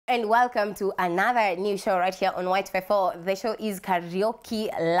and welcome to another new show right here on Y254. The show is Karaoke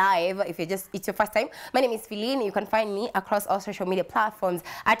Live. If it's your first time, my name is Feline. You can find me across all social media platforms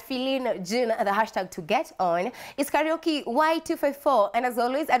at Feline June, the hashtag to get on. It's Karaoke Y254, and as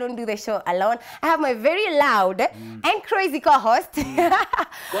always, I don't do the show alone. I have my very loud and crazy co-host.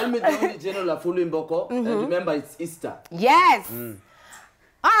 Call me the only general Afulu Mboko, and remember it's Easter. Yes.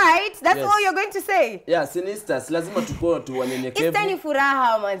 All right, that's all you're going to say. Yeah, Easter, lazima tuko tu wanyenyekevu. Easter ni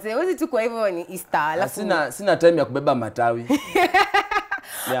furaha manze. Wezi tu kwa hivyo ni Easter. Sina time ya kubeba matawi.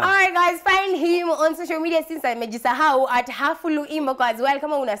 Yeah. Alright guys, find him on social media since I mejisahau at Hafulu Imboko as well.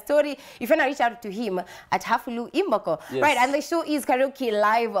 Kama una story, if you want to reach out to him at Hafulu Imboko. Yes. Right, and the show is Karaoke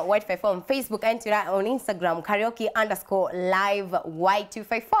Live Y254 on Facebook and Twitter, on Instagram, Karaoke_Live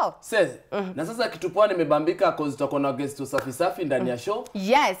Y254. Say, na sasa kitu poa nimebambika cause tutakuwa na guest safi safi ndani ya show.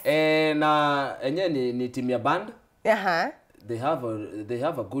 Yes. Na enye ni team ya band. They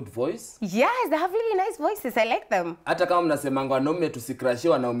have a good voice. Yes, they have really nice voices. I like them. Hata kama mnasemanga wanaume tusikrashie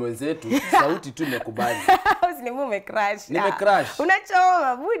wanaume wenzetu, sauti tu imekubali. Usinimu umecrash. Nimecrash.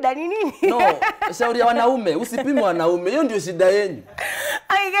 Unachoma buda ni nini? No, shauri ya wanaume, usipime wanaume. Hiyo ndio shida yenu.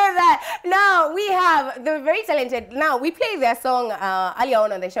 I get that. Now we have the very talented. Now we played their song earlier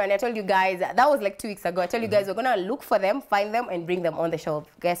on the show, and I told you guys that was like 2 weeks ago. I told you guys we're gonna look for them, find them, and bring them on the show.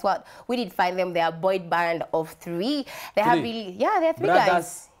 Guess what? We did find them. They are a boy band of 3. They have they're 3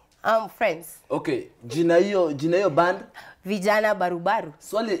 brothers. Guys. Friends. Okay, jina hiyo band? Vijana Barubaru.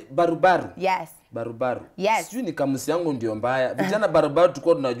 Swali Barubaru. Yes. Barubaru. Yes. Sijui ni kamusi yangu ndio mbaya. Vijana Barubaru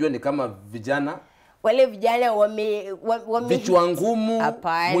tulikuwa tunajua ni kama vijana. Wale vijana vichwa ngumu,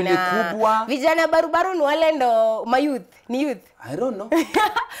 mwili kubwa. Vijana Barubaru ni wale ndo ni youth. I don't know.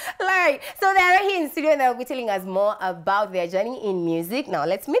 Like, so they are here in studio and they'll be telling us more about their journey in music. Now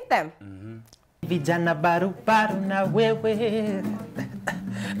let's meet them. Vijana Barubaru na wewe,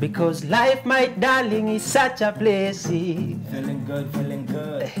 because life, my darling, is such a blessing. Feeling good,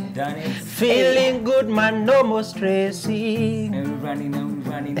 done it. Feeling good, man, no more stressing. And we're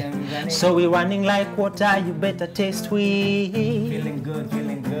running. So we're running like water, you better taste we. Feeling good.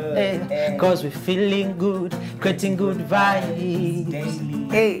 Cause we're feeling good, creating good vibes.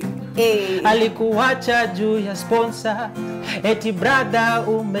 Daily. Alikuacha juu ya sponsor, eti brother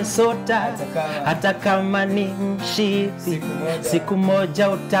umesota, hata kama ni mshipi, siku moja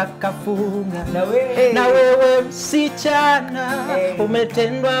utakafunga. Na wewe msichana,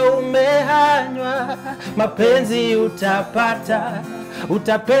 umetendwa umehanywa, mapenzi utapata,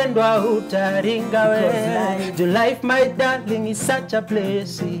 utapendwa utaringa we. Your life, my darling, is such a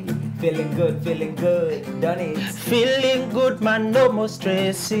blessing. Feeling good, done it. Feeling good, man, no more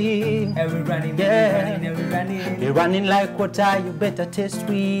stressing. And we're running. We're running like water, you better taste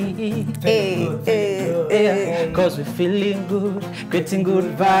we. Feeling good. Cause we're feeling good, getting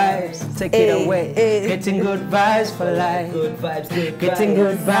good vibes. Take it away. Getting good vibes for life. Good vibes, good Getting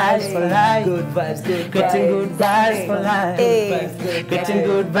good vibes for life. Good vibes, good Getting good vibes for life. Getting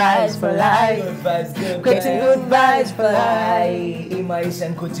good vibes for life. Good vibes, good Getting good vibes for life. Imaisha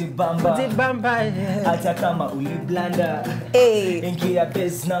nkujibamba. Kujibamba, yeah. Hata kama uliblanda. Inki ya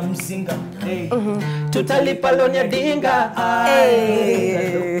base na msinga. Tutalipa loan ya dinga.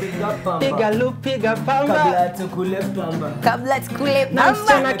 Piga loop, piga pamba. Kabla tukule pamba. Na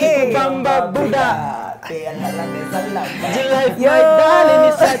msichana kikubamba buda. Your life, my darling,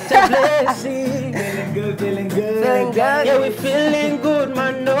 is such a blessing. Feeling good. Yeah, we're feeling good,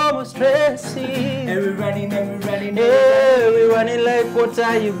 man, no more stressing. And we're running. Yeah, we're running like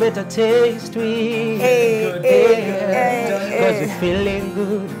water, you better taste we. Cause we're feeling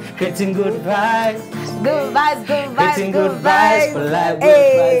good, getting good vibes. Good vibes Getting good vibes for life.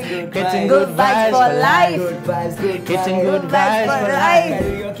 Getting good vibes for life. Good vibes, good Getting good vibes for life.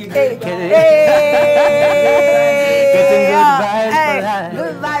 Karaoke, Getting good vibes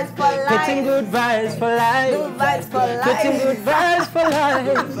for life. Getting good vibes for life. Getting good vibes for life.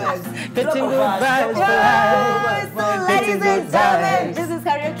 Getting good vibes for life. So ladies and gentlemen, this is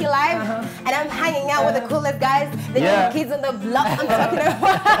Karaoke Live, and I'm hanging out with the coolest guys, the new kids on the block. I'm talking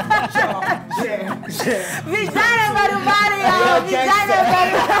about Vijana Barubaru, Vijana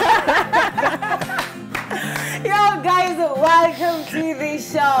Barubaru. Yo guys, welcome to the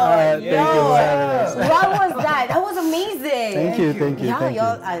show. Thank you for having us. What was that? That was amazing. Thank you. Yeah,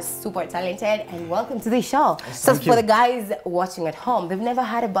 y'all are super talented, and welcome to the show. So for the guys watching at home, they've never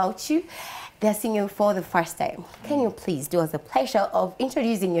heard about you. They're seeing you for the first time. Can you please do us the pleasure of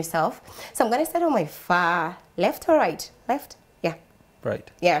introducing yourself? So I'm going to start on my far left or right? Left? Yeah.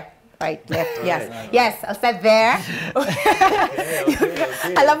 Right. Yeah. right, left, yes. Yes, I'll start there. Okay.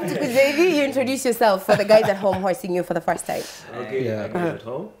 I love to JV. You introduce yourself for the guys at home who are seeing you for the first time. Okay, guys at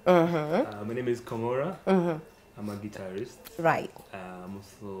home. My name is Komora. I'm a guitarist. Right. I'm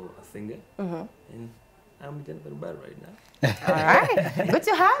also a singer. And I'm Vijana Barubaru right now. All right. Good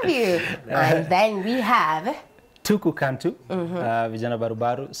to have you. And then we have Tuku Kantu, Vijana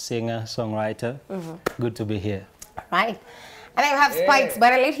Barubaru, singer, songwriter. Good to be here. Right. And I have Spikes,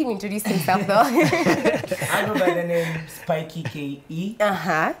 but I'll let him introduce himself though. I go by the name Spikey KE.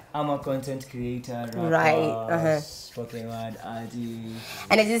 I'm a content creator, rapper, spoken word artist,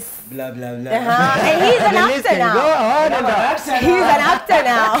 and I just blah blah blah. And he's an actor now. He's an actor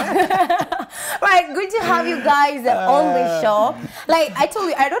now. Right, good to have you guys on the show. Like I told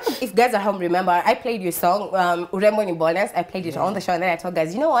you, I don't know if guys at home remember, I played your song, Urembo ni Bonus. I played it on the show, and then I told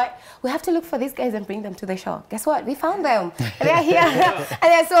guys, you know what? We have to look for these guys and bring them to the show. Guess what? We found them. And they're here. And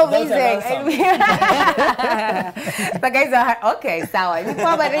they're so amazing. And the guys are okay, sour.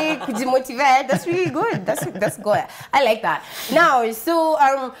 That's really good. That's good. I like that. Now, so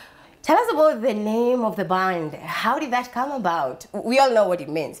tell us about the name of the band. How did that come about? We all know what it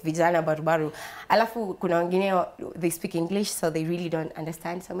means, Vijana Barubaru. Alafu kuna wengine, they speak English, so they really don't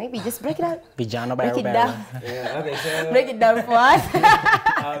understand. So maybe just break it out. Vijana Break it Barubaru. down. Yeah, okay, so Break it down for us.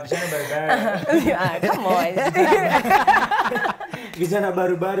 Vijana Barubaru. Yeah, come on. Vijana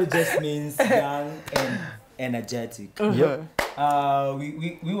Barubaru just means young and energetic.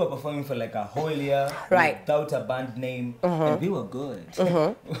 We were performing for like a whole year without a band name, and we were good.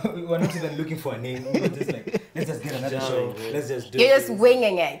 We were not even looking for a name. We were just like, let's just get another show. Let's just do You're this. just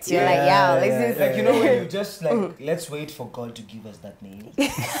winging it. You're like, yeah, let's just like, you know, when you just like, let's wait for God to give us that name.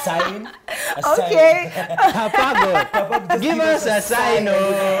 Sign. okay. Papa God, give us a sign.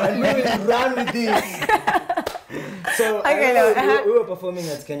 And we will run with this. So we were performing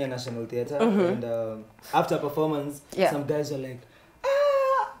at Kenya National Theatre, and after performance, some guys were like,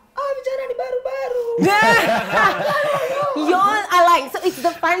 Vijana ni Barubaru. Y'all are like, so it's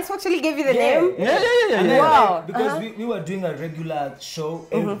the fans who actually gave you the name? Yeah. Wow. Like, because we were doing a regular show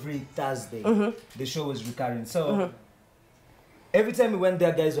every Thursday. The show was recurring. So every time we went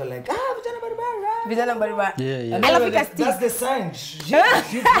there, guys were like, Vijana Barubaru. Vijana Barubaru. Yeah. I love it as That's the sign.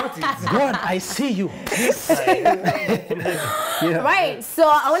 You got it. God, I see you. Right. So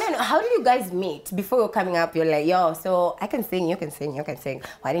I want to know, how did you guys meet? Before you were coming up, you're like, yo, so I can sing, you can sing, you can sing.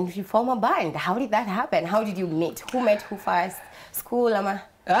 Why didn't you form a band? How did that happen? How did you meet? Who met who first? School, Ama?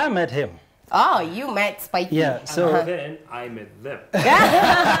 I met him. Oh, you met Spikey. Yeah, so Then I met them.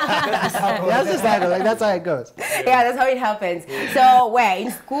 that's just like that's how it goes. Yeah, that's how it happens. So where?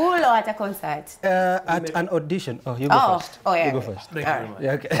 In school or at a concert? At an audition. Oh, you go first. Oh, yeah. You go first. Thank you very much.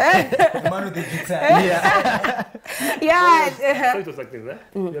 Yeah, okay. The man with the guitar. Yeah. So it was like this,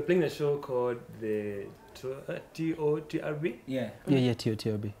 We were playing a show called the TOTRB. Yeah,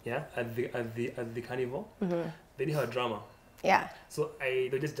 TOTRB. Yeah, at the carnival. They did have a drama. Yeah. So they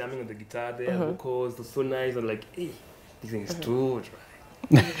were just jamming on the guitar there, vocals, was so nice. I'm like, hey, this thing is too dry.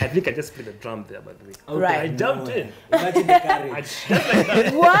 I think I just played the drum there, by the way. Okay. Right. I jumped in. Imagine the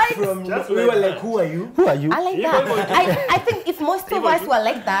courage. What? We were like, who are you? Who are you? I like that. I think if most of us were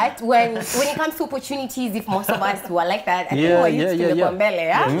like that, when it comes to opportunities, if most of us were like that, I think we're used to the Pambele,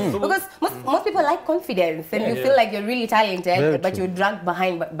 yeah? Because most people like confidence, and you feel like you're really talented, but you're dragged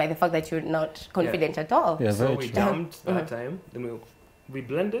behind by the fact that you're not confident at all. Yeah, So very we true. jumped that time, then we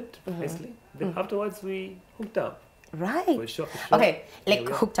blended, nicely. Then afterwards we hooked up. Right. For sure. Okay, like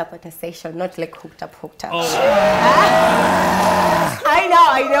hooked up at a session, not like hooked up. Oh, I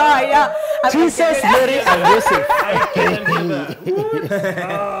know. Jesus, very aggressive. I can't do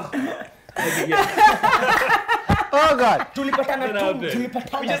that. Oh God. We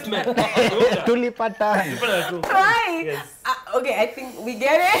just met. Tulipatan. Right. Yes. Okay, I think we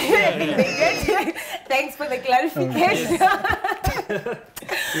get it. I think they get it. Thanks for the clarification.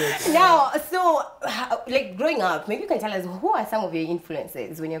 Now, so like growing up, maybe you can tell us who are some of your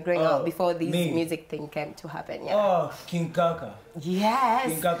influences when you're growing up before this music thing came to happen. Yeah. Oh, King Kaka.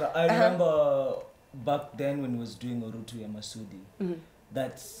 Yes. King Kaka. I remember back then when he was doing Orutu Yamasudi.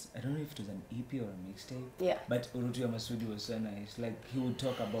 That's, I don't know if it was an EP or a mixtape. Yeah. But Orutu Yamasudi was so nice. Like, he would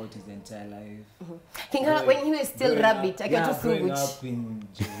talk about his entire life. King Kaka, when he was still rabbit, I can just growing up in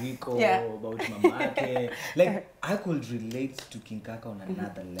Jericho, about Mamake. Like, I could relate to King Kaka on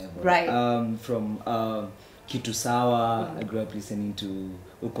another level. Right. From Kitu Sawa, I grew up listening to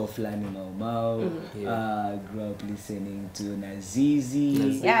Uko Flani Mau Mau. I grew up listening to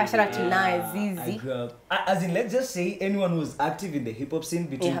Nazizi. Yeah, shout out to Nazizi. I grew up, as in, let's just say anyone who was active in the hip hop scene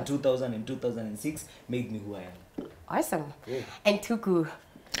between 2000 and 2006 made me who I am. Awesome. And Tuku.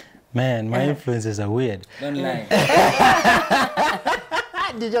 Man, my influences are weird. Don't lie.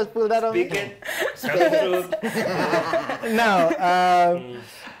 Did you just pull that on me? No,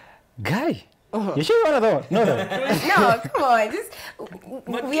 Guy, you sure you want to know that? No, come on. Just,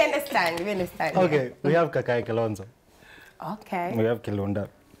 we understand. We understand. Okay, we have Kakai Kilonzo. Okay. We have Kilunda.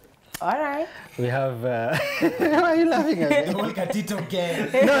 All right. We have... why are you laughing at me? The whole Katito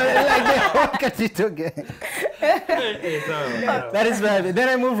gang. No, like the whole Katito gang. That is bad. Then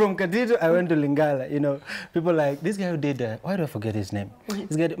I moved from Katito, I went to Lingala. You know, people like, this guy who did, why do I forget his name?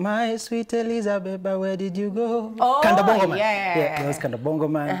 He's got, my sweet Elizabeth, where did you go? Oh, Kandabongo Man. yeah. It was Kandabongo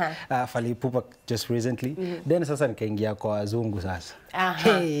Man. Fali Pupa just recently. Then sasa nikaingia kwa wazungu sasa.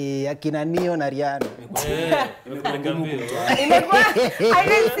 Hey, akina Neo na Rihanna. I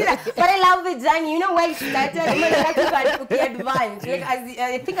didn't see that. But I love the journey. You know where it started? I mean, like you advance. Like,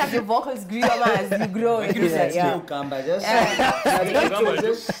 I think as your vocals grew, as you grow.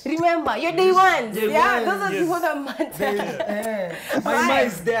 Remember, you're day ones. Yeah, those are people that matter. My mind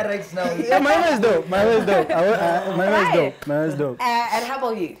is there right now. Yeah, mine is dope. Mine is dope. Mine is dope. And how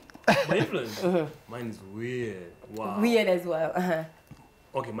about you? My influence? Mine is weird. Wow. Weird as well.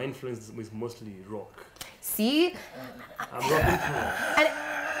 Okay, my influence is mostly rock. See? I'm rocking through. And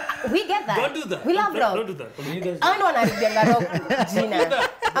we get that. Don't do that. We love rock. Don't do that. I don't want to be rock, Gina.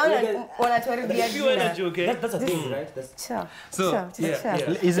 I want to be a Gina. That's a thing, right? Sure. So, yeah.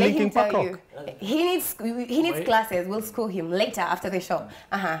 Is Let Linkin him tell Park you. He needs classes. We'll school him later after the show.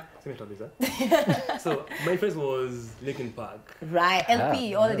 So my first was Linkin Park. Right,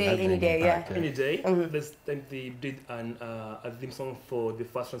 LP all day, any day, yeah. Any day. This time they did a theme song for the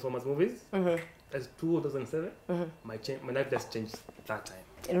first Transformers movies. That's 2007. My life just changed that time.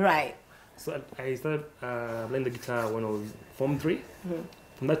 Right. So I started playing the guitar when I was Form 3.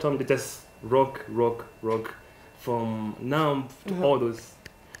 From that time, it just rock. From now to all those.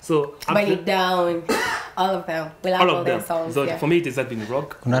 So Burn It Down, all of them. We love all their songs. So for me, it has been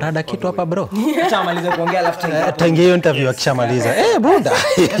rock. Kuna rada kitu hapa bro? Akishamaliza kuongea alafu Tangia hiyo interview akishamaliza. Buda.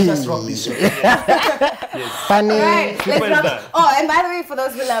 let's just rock this show. Funny. Right, let's rock. Oh, and by the way, for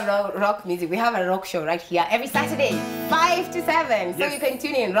those who love rock music, we have a rock show right here every Saturday, 5 to 7. So you can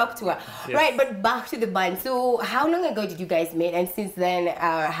tune in, rock tour. Right, but back to the band. So how long ago did you guys meet? And since then,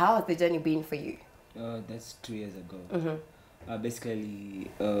 how has the journey been for you? That's 2 years ago. Basically,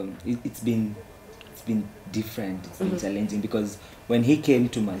 it's been different. It's been challenging because when he came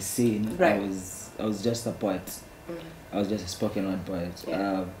to my scene, I was just a poet. I was just a spoken word poet.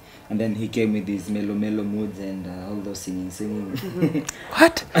 And then he came with these mellow moods and all those singing.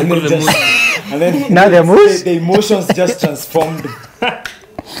 What? And then Now the moods? The emotions just transformed.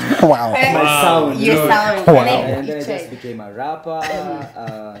 Wow. My sound. Your sound. Wow. And then I just became a rapper.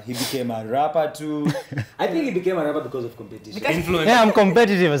 He became a rapper too. I think he became a rapper because of competition. Influence. Yeah, I'm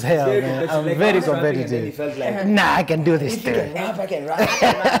competitive as hell, man. I'm Like, very I was rapping and then he competitive. felt like, Nah, I can do this if you too. can rap, I can rap.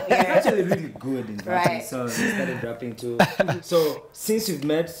 He's actually really good in rapping. Right. So we started rapping too. So since we've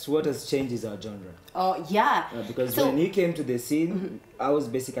met, what has changed is our genre. Oh, yeah. Because when he came to the scene, I was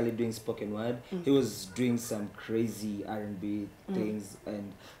basically doing spoken word. He was doing some crazy R&B things,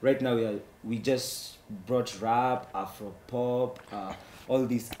 and right now we just brought rap, Afro pop, all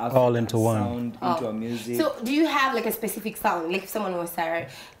these All into one. sound into our music. So do you have like a specific sound? Like if someone was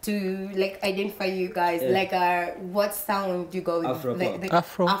to like identify you guys, like what sound do you go with? Afro pop.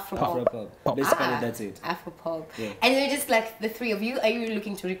 Afro Afro pop. Basically, that's it. Afro pop. Yeah. And you're just like the three of you. Are you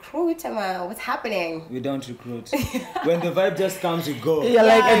looking to recruit? What's happening? We don't recruit. When the vibe just comes, we go.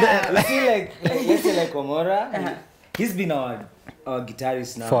 Yeah, You see, like let's say like Omora, he's been our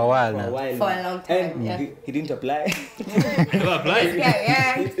guitarist now For a while For now. a long time, and he didn't apply. Never applied.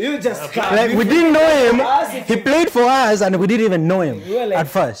 Yeah. You just come. Like we didn't know him. He played for us and we didn't even know him We were like, at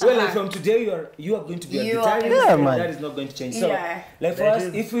first. Well, like from today you are going to be a You are- guitarist. Yeah, and man. that is not going to change. So, Yeah. like for us,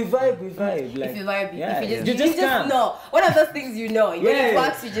 if we vibe, we vibe. Like, If you vibe, yeah, if you just come. know. One of those things you know. When it Yeah.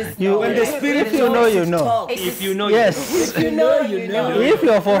 works, you just You- know. When the spirit If you know, you know. It's If you know, Yes. If you know, you know. If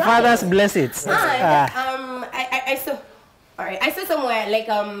your forefathers bless it. I saw somewhere like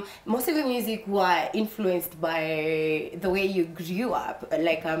most of your music were influenced by the way you grew up.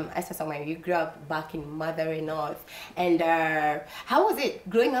 Like I saw somewhere you grew up back in Mother North, and how was it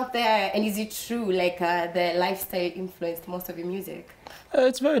growing up there? And is it true like the lifestyle influenced most of your music?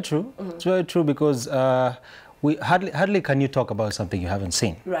 It's very true. It's very true because we hardly can you talk about something you haven't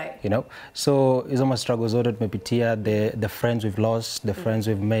seen. Right. You know, so hizo ma struggles zote tumepitia, the friends we've lost, the friends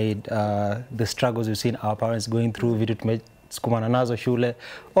we've made, the struggles we've seen our parents going through, vitu tumesukumana nazo shule,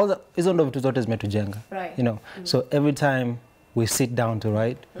 all hizo ndo vitu zote zimetujenga. Right. You know, so every time we sit down to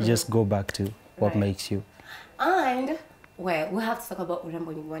write, you just go back to what makes you. And Well, we have to talk about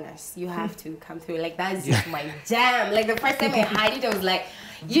Urembo Niguanas. You have to come through. Like, that's just my jam. Like, the first time I heard it, I was like,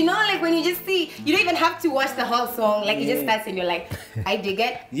 you know, like when you just see, you don't even have to watch the whole song. Like, it just starts and you're like, I dig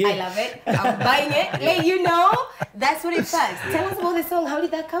it. I love it. I'm buying it. Like, you know, that's what it starts. Tell us about the song. How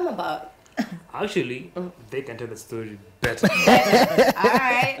did that come about? Actually, they can tell the story better. All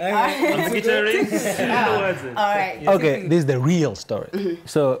right. I'm guitaring. All right. Okay, this is the real story.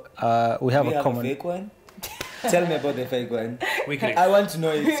 So we have a common. Fake one? Tell me about the fake one. Weekly. I want to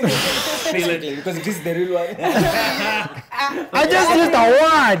know it. Because this is the real one. I just used a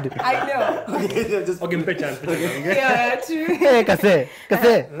word. I know. Okay, pay chance. Yeah, true. Hey, kase.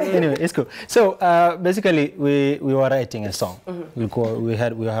 Anyway, it's cool. So basically, we were writing a song. We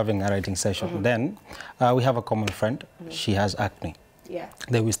were having a writing session. Then we have a common friend. She has acne. Yeah.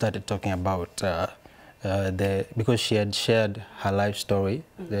 Then we started talking about because she had shared her life story,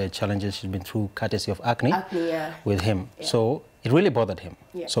 the challenges she'd been through courtesy of acne with him. Yeah. So it really bothered him.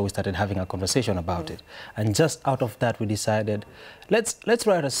 Yeah. So we started having a conversation about it. And just out of that, we decided, let's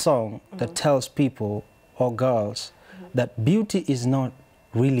write a song that tells people or girls that beauty is not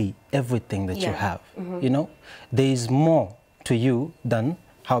really everything that you have. You know, there is more to you than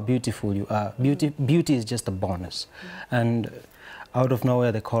how beautiful you are. Beauty is just a bonus. And out of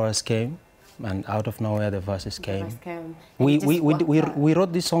nowhere, the chorus came. And out of nowhere, the verses came. We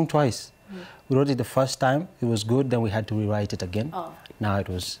wrote this song twice. We wrote it the first time, it was good, then we had to rewrite it again. Now it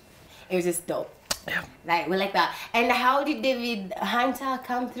was just dope. Yeah. Like, we like that. And how did David Hunter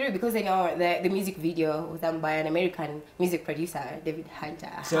come through? Because I know the music video was done by an American music producer, David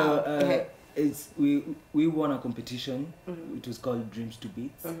Hunter. So we won a competition. It was called Dreams to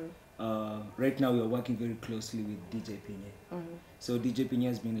Beats. Right now we are working very closely with DJ Pinye. So DJ Pinye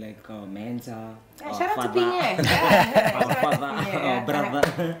has been like our mentor, our father, our father, our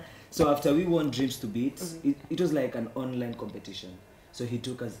brother. So after we won Dreams to Beats, it was like an online competition. So he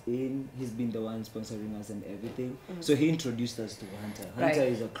took us in, he's been the one sponsoring us and everything. So he introduced us to Hunter. Hunter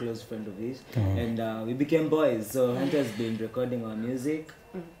is a close friend of his. And we became boys. So Hunter's been recording our music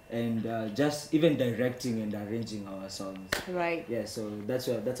and just even directing and arranging our songs. Right. Yeah, so that's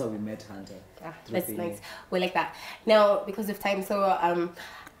how we met Hunter. That's nice. We like that. Now, because of time, so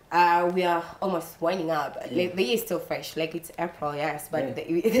we are almost winding up. Like, the year is still fresh. Like, it's April, yes, but the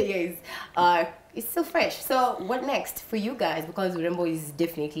year is it's still fresh. So what next for you guys? Because Urembo is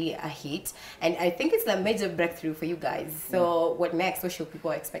definitely a hit, and I think it's a major breakthrough for you guys. So what next? What should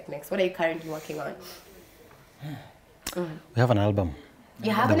people expect next? What are you currently working on? We have an album.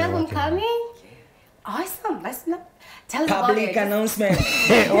 You have an album coming? Awesome. That's not. Tell us about it. Public announcement.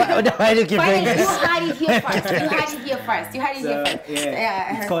 Why do you keep doing this? You had it here first.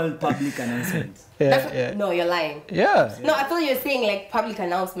 Yeah. It's called public announcement. No, you're lying. Yeah. No, I thought you were saying like public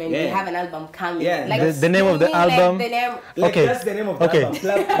announcement. You have an album coming. Yeah. Like, the name of the album. Like, the name. Okay. That's the name of the album.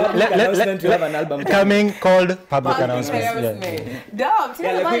 Public announcement. We have an album coming called public announcement. Dog,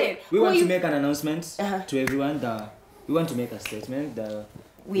 tell us about it. We want to make an announcement to everyone that we want to make a statement that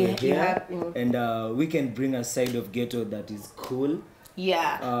we're here and we can bring a side of ghetto that is cool.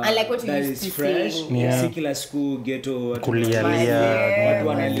 Yeah, and like what you used to fresh. sing. Sikila school ghetto. Kulia.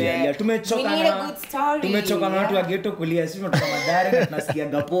 Tumechoka na watu wa ghetto kulia. Sisi tunatoka madari na tunasikia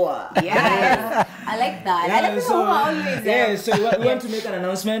gapoa. Yes, I like that. I like people who are always there. Yeah, so we want to make an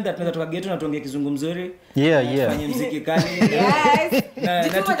announcement that tunatoka ghetto na tuongee kizungu mzuri. Yeah. Fanye muziki kali. Yes.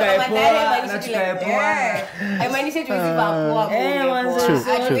 Na tukae poa. Haimaanishi tuwezi vaa poa.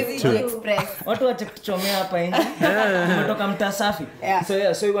 True. Express. Watu wache kuchomea hapa nje. Tumetoka mtaa safi. Yeah.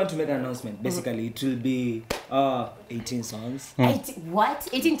 So we want to make an announcement. Basically, it will be 18 songs.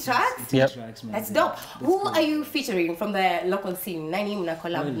 18 tracks? 18 tracks, man. That's dope. Who are you featuring from the local scene? Nani mna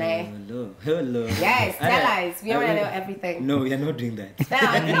collab nae? Hello. Yes, tell us. We want to know everything. No, we are not doing that.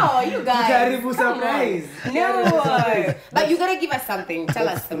 No, you guys. Karibu surprise. No. But you gotta give us something. Tell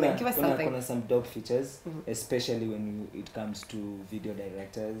us something. Give us something. Kuna some dope features, especially when it comes to video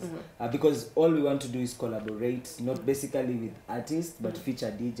directors. Because all we want to do is collaborate, not basically with artists, but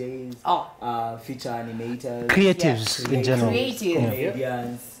feature DJs, feature animators, creatives in general,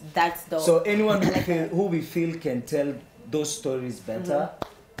 comedians. That's dope. So anyone who we feel can tell those stories better,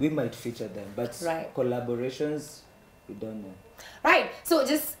 we might feature them. But collaborations, we don't know. Right. So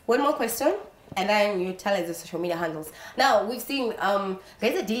just one more question. And then you tell us the social media handles. Now, we've seen guys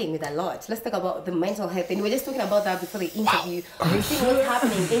are dealing with a lot. Let's talk about the mental health. And we were just talking about that before the interview. We've seen what's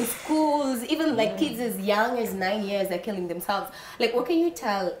happening in schools, even like kids as young as 9 years, they're killing themselves. Like, what can you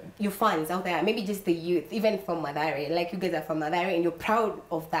tell your fans out there, maybe just the youth, even from Mathare, like you guys are from Mathare and you're proud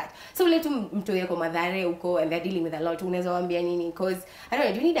of that. So let mtu yako Mathare uko and they're dealing with a lot. Because, I don't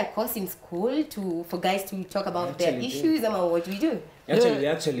know, do you need a course in school for guys to talk about their issues? What do we do? Actually, we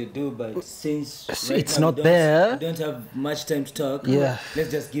actually do, but since it's not there, we don't have much time to talk. Yeah,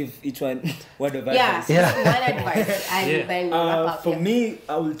 let's just give each one word of advice. Yeah, one advice, and then wrap up. For me,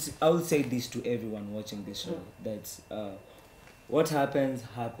 I would say this to everyone watching this show: that what happens.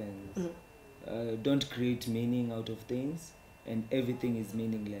 Don't create meaning out of things, and everything is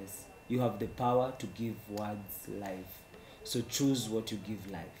meaningless. You have the power to give words life, so choose what you give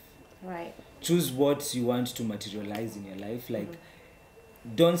life. Right. Choose what you want to materialize in your life. Like,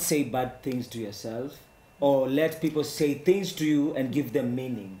 don't say bad things to yourself, or let people say things to you and give them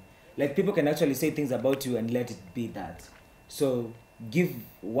meaning. Like, people can actually say things about you and let it be that. So give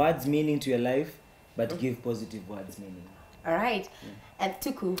words meaning to your life, but give positive words meaning. All right. And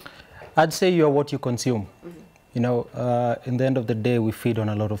Tuku? I'd say you're what you consume. You know, in the end of the day, we feed on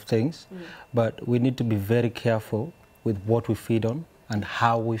a lot of things, but we need to be very careful with what we feed on and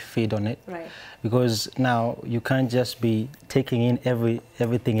how we feed on it. Right. Because now you can't just be taking in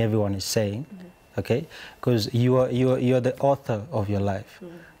everything everyone is saying, okay? Because you're the author of your life.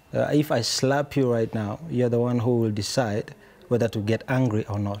 If I slap you right now, you're the one who will decide whether to get angry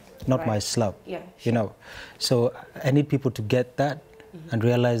or not my slap. Yeah, sure. You know, so I need people to get that and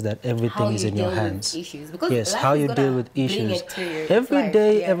realize that everything is in your hands. Yes, how you deal with issues. Every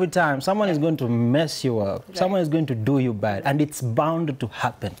day, every time, someone is going to mess you up. Right. Someone is going to do you bad, and it's bound to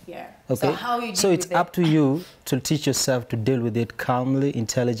happen. Yeah. Okay. So it's up to you to teach yourself to deal with it calmly,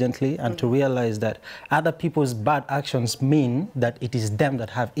 intelligently, and to realize that other people's bad actions mean that it is them that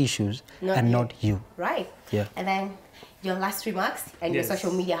have issues not you. Right. Yeah. And then your last remarks and your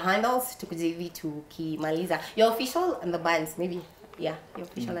social media handles to Maliza. Your official and the bands, maybe. Yeah, your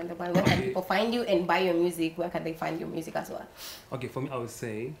official and the band. Where can people find you and buy your music? Where can they find your music as well? Okay, for me, I would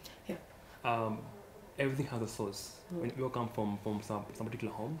say, everything has a source. When we all come from some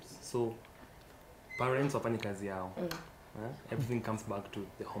particular homes, so parents of kazi yao, everything comes back to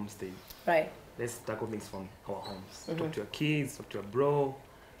the home state. Right. Let's tackle things from our homes. Talk to your kids, talk to your bro,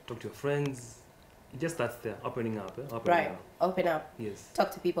 talk to your friends. It just starts there, opening up. Open up. Yes.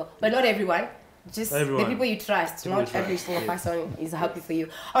 Talk to people, but not everyone. Just the people you trust. Not every single person is happy for you.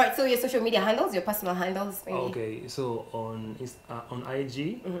 All right. So your social media handles, your personal handles. Maybe? Okay. So on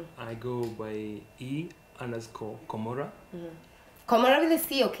IG, I go by E_Komora. Komora with a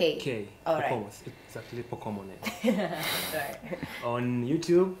C or K? K. All right. It's actually Pokomone. Right. On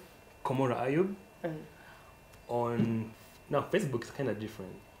YouTube, Komora Ayub. On Facebook is kind of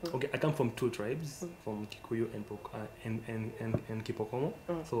different. Okay, I come from two tribes, from Kikuyu and Kipokomo.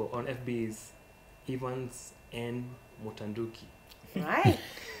 So on FB is Evans and Mutanduki. Right.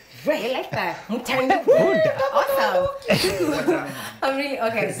 Right, I like that. Mutanduki. Awesome. I'm really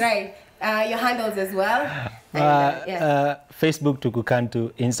okay. Right. Your handles as well. Facebook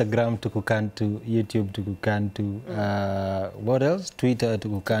Tukukantu, Instagram Tukukantu, YouTube Tukukantu. What else? Twitter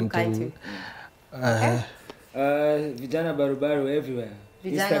Tukukantu. Vijana Barubaru everywhere.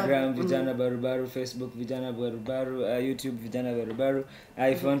 Instagram Vijana Barubaru, Facebook Vijana Barubaru, YouTube Vijana Barubaru.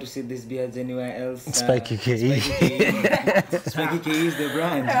 If you want to see these beards anywhere else, Spiky K. Spiky K is the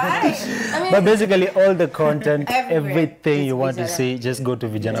brand. Right. But basically all the content, everything you want to see, just go to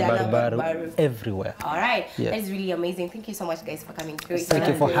Vijana Barubaru everywhere. All right. That is really amazing. Thank you so much, guys, for coming through. Thank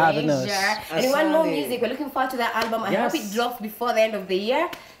you for having us. And one more music. We're looking forward to that album. I hope it drops before the end of the year.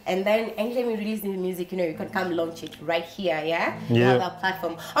 And then anytime we release new music, you can come launch it right here, We have our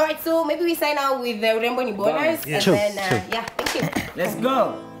platform. All right, so maybe we sign out with the Urembo ni Boners, and then, thank you. Let's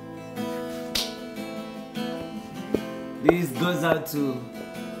go. This goes out to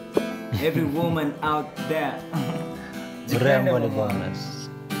every woman out there. Urembo ni Boners.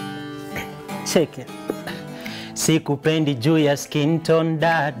 Check it. Sikupendi juu ya skin tone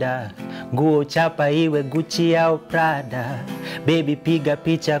dada, nguo chapa iwe Gucci au Prada. Baby piga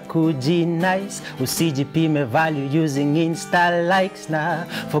picha kuji nice, usijipime value using Insta likes na.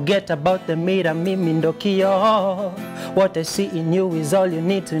 Forget about the mirror, mimi ndo kioo. What I see in you is all you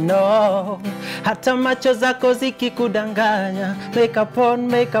need to know. Hata macho zako zikikudanganya, makeup on,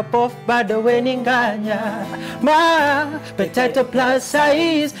 makeup off, bado we ninganya. Ma, potato plus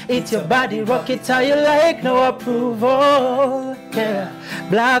size, it's your body, rock it how you like, no approval. Yeah,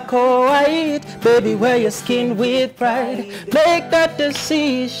 black or white, baby, wear your skin with pride. Make that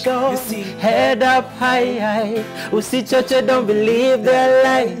decision, head up high. Usichoche, don't believe their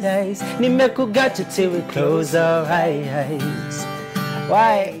lies. Nimekugacha till we close our eyes.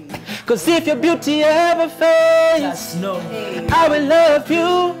 Why? Cause if your beauty ever fades, I will love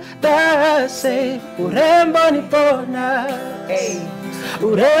you the same. Urembo ni bona,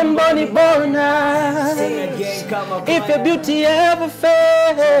 urembo ni bona. If your beauty ever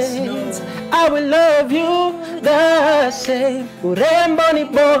fades, I will love you the same. Urembo ni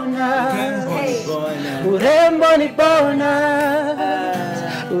bona, urembo ni bona.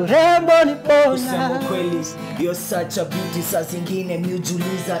 Urembo ni bona. You're such a beauty. Saa zingine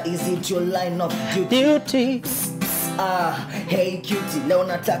miujuliza, is it your line of duty? Hey cutie, leo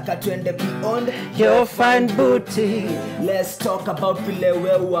nataka twende beyond your fine booty. Let's talk about vile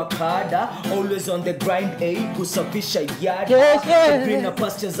wewe wakada, always on the grind, kusafisha yard. Greener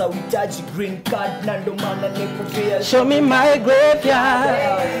pastures uhitaji green card, na ndo maana nikufia. Show me my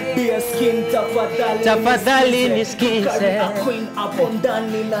graveyard. Be a skin tafadhali. Tafadhali ni skin say. Queen hapo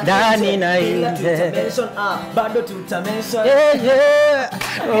ndani na ndani na nje. Bado tutamention.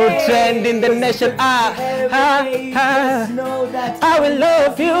 Oh, trend in the nation. I will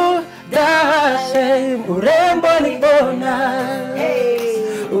love you the same. Urembo ni bona,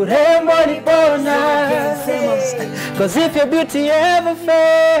 urembo ni bona. Cause if your beauty ever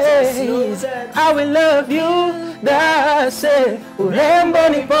fades, I will love you the same. Urembo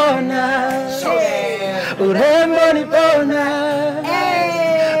ni bona, urembo ni bona,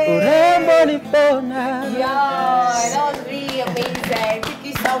 urembo ni bona. Yo, that was really amazing. Thank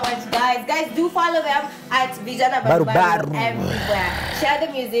you so much, guys. Guys, do follow them at Vijana Barubaru everywhere. Share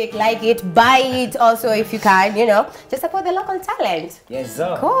the music, like it, buy it also if you can, you know. Just support the local talent. Yes,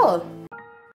 sir. Cool.